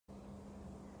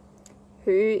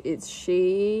Who is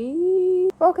she?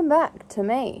 Welcome back to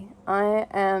me. I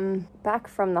am back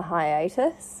from the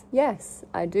hiatus. Yes,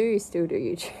 I do still do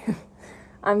YouTube.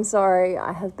 I'm sorry,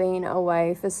 I have been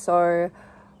away for so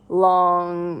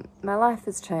long. My life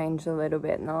has changed a little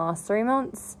bit in the last 3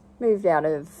 months. Moved out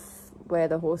of where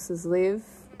the horses live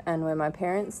and where my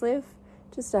parents live,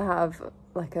 just to have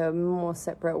like a more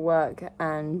separate work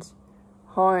and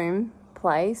home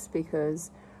place,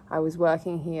 because I was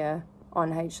working here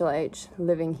on HLH,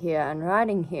 living here and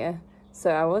riding here,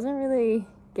 so I wasn't really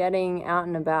getting out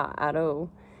and about at all,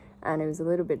 and it was a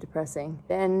little bit depressing.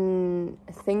 Then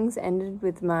things ended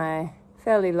with my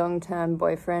fairly long-term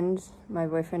boyfriend, my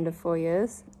boyfriend of 4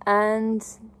 years, and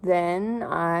then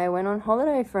I went on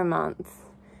holiday for a month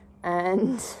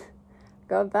and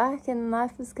got back, and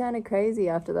life was kind of crazy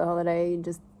after the holiday,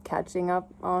 just catching up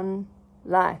on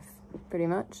life pretty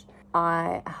much.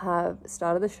 I have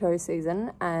started the show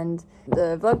season, and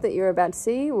the vlog that you're about to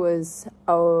see was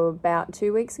about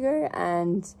 2 weeks ago,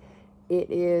 and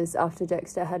it is after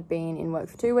Dexter had been in work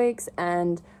for 2 weeks,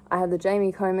 and I had the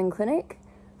Jamie Coleman clinic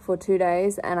for 2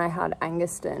 days, and I had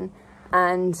Anguston,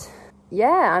 and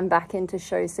yeah, I'm back into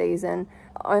show season.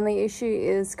 Only issue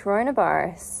is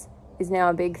coronavirus is now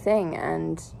a big thing,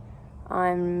 and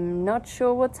I'm not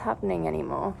sure what's happening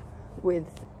anymore with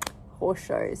horse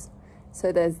shows.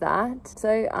 So there's that.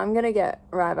 So I'm gonna get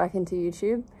right back into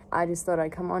YouTube. I just thought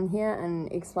I'd come on here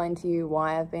and explain to you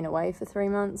why I've been away for 3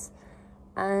 months,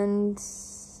 and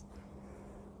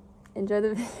enjoy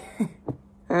the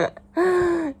video.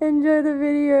 Enjoy the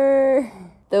video.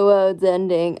 The world's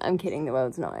ending. I'm kidding, the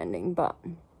world's not ending, but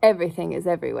everything is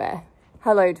everywhere.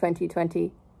 Hello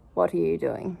 2020, what are you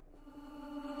doing?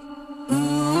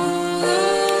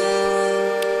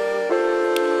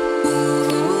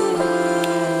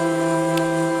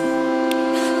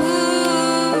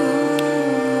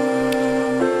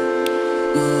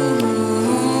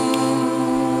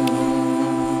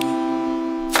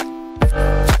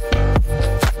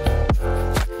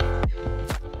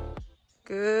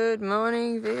 Good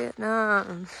morning,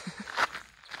 Vietnam.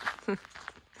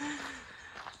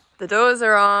 The doors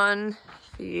are on,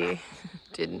 if you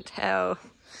didn't tell.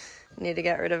 I need to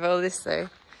get rid of all this though.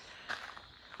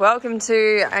 Welcome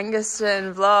to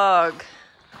Anguston vlog.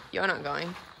 You're not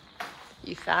going,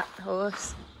 you fat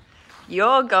horse.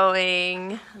 You're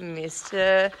going,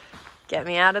 Mr. Get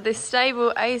me out of this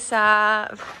stable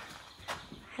ASAP.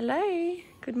 Hello,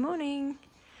 good morning.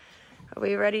 Are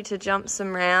we ready to jump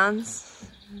some rounds?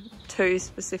 2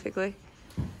 specifically.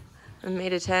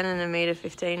 1:10 and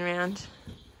 1:15 round.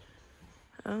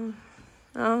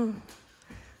 Oh,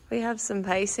 we have some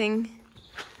pacing.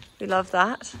 We love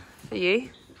that for you.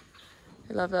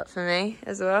 We love that for me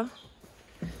as well.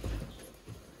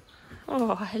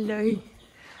 Oh, hello.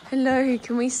 Hello,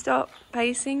 can we stop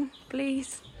pacing,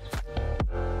 please?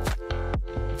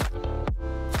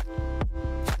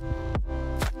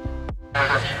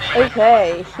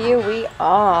 Okay, here we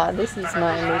are. This is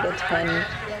my 1:10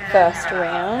 first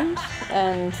round,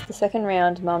 and the second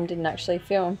round Mum didn't actually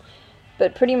film,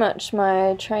 but pretty much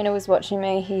my trainer was watching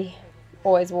me. He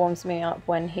always warms me up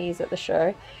when he's at the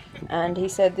show, and he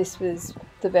said this was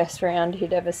the best round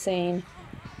he'd ever seen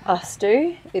us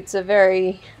do. It's a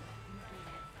very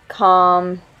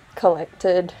calm,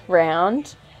 collected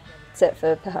round, except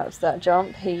for perhaps that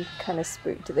jump. He kind of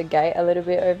spooked at the gate a little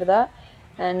bit over that.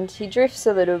 And he drifts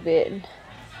a little bit,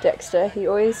 Dexter. He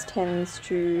always tends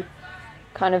to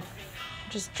kind of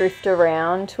just drift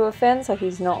around to a fence, like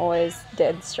he's not always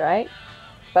dead straight.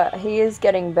 But he is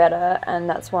getting better, and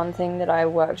that's one thing that I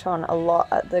worked on a lot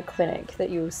at the clinic that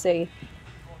you'll see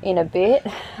in a bit.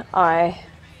 I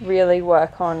really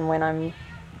work on when I'm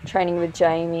training with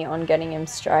Jamie on getting him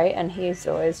straight, and he's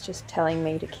always just telling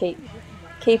me to keep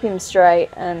him straight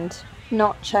and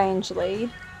not change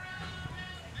lead.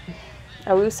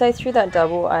 I will say through that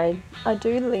double, I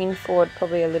do lean forward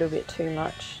probably a little bit too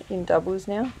much in doubles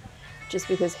now, just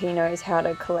because he knows how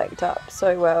to collect up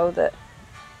so well that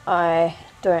I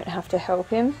don't have to help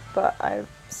him, but I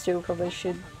still probably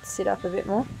should sit up a bit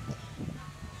more.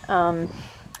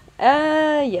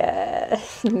 Yeah,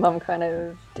 Mum kind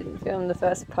of didn't film the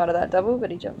first part of that double,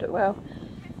 but he jumped it well.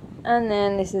 And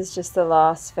then this is just the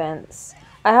last fence.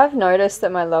 I have noticed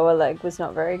that my lower leg was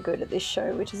not very good at this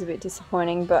show, which is a bit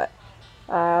disappointing, but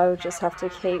I'll just have to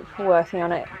keep working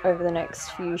on it over the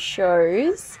next few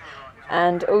shows.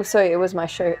 And also it was my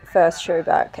first show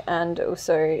back, and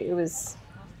also it was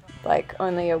like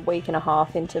only a week and a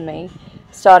half into me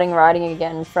starting riding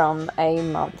again from a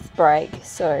month break,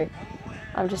 so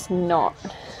I'm just not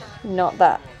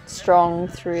that strong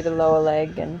through the lower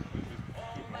leg, and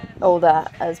all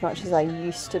that as much as I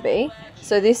used to be.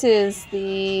 So this is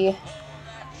the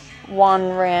 1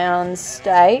 round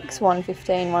steaks,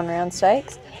 115 1 round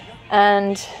steaks.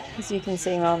 And as you can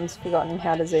see, Mum's forgotten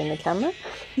how to zoom the camera.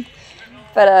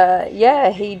 But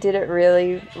yeah, he did it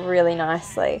really, really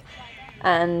nicely.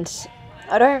 And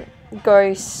I don't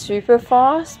go super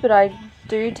fast, but I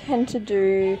do tend to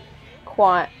do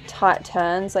quite tight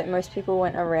turns. Like most people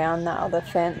went around that other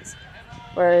fence,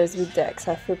 whereas with Dex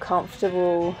I feel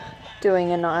comfortable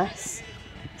doing a nice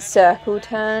circle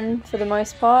turn for the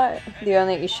most part. The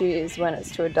only issue is when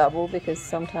it's to a double, because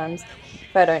sometimes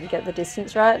if I don't get the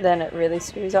distance right, then it really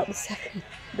screws up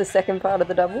the second part of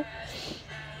the double.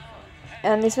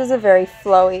 And this was a very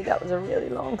flowy, that was a really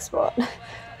long spot,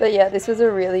 but yeah, this was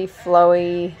a really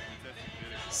flowy,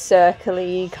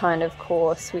 circly kind of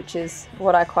course, which is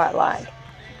what I quite like.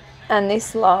 And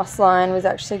this last line was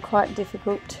actually quite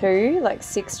difficult too, like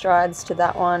 6 strides to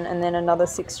that one and then another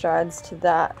 6 strides to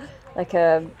that, like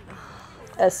a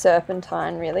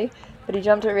serpentine really. But he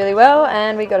jumped it really well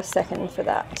and we got a second for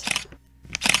that.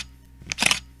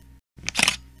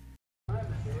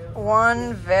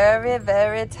 One very,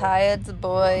 very tired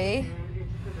boy,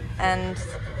 and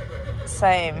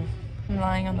same. I'm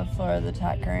lying on the floor of the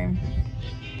tack room.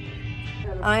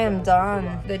 I am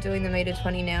done. They're doing the meter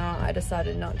 20 now. I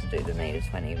decided not to do the meter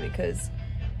 20 because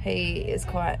he is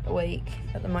quite weak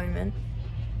at the moment.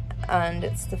 And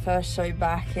it's the first show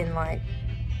back in like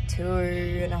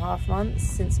 2.5 months,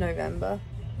 since November.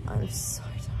 I'm so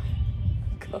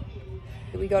tired. God.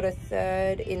 We got a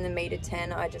 3rd in the meter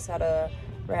 10. I just had a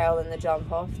rail in the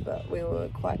jump off, but we were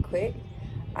quite quick.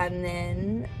 And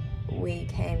then we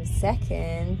came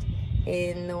 2nd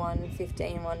in the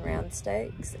 115 1 round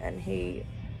stakes, and he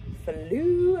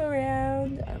flew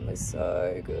around and was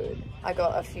so good. I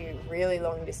got a few really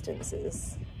long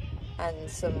distances and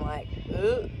some like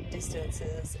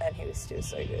distances, and he was still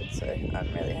so good, so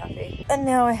I'm really happy. And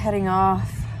now we're heading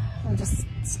off. I'm just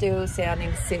still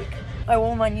sounding sick. I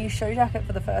wore my new show jacket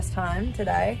for the first time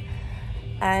today,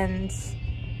 and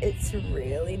it's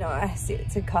really nice.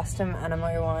 It's a custom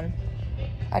Animo one.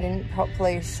 I didn't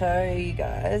properly show you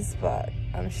guys, but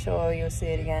I'm sure you'll see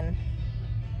it again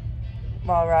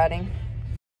while riding.